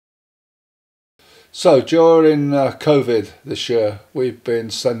So during COVID this year, we've been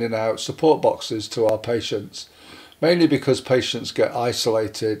sending out support boxes to our patients, mainly because patients get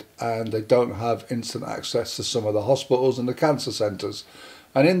isolated and they don't have instant access to some of the hospitals and the cancer centres.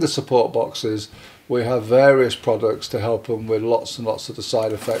 And in the support boxes, we have various products to help them with lots and lots of the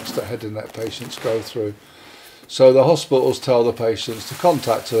side effects that head and neck patients go through. So the hospitals tell the patients to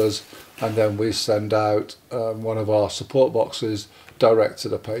contact us, and then we send out one of our support boxes direct to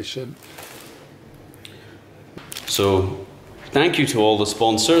the patient. So thank you to all the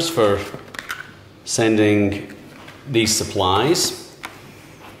sponsors for sending these supplies.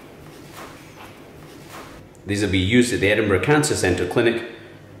 These will be used at the Edinburgh Cancer Centre Clinic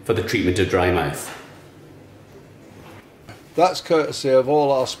for the treatment of dry mouth. That's courtesy of all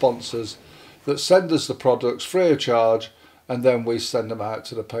our sponsors that send us the products free of charge, and then we send them out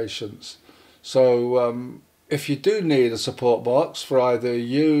to the patients. So if you do need a support box for either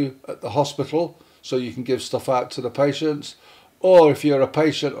you at the hospital, so you can give stuff out to the patients, or if you're a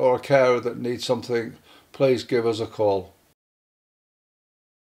patient or a carer that needs something, please give us a call.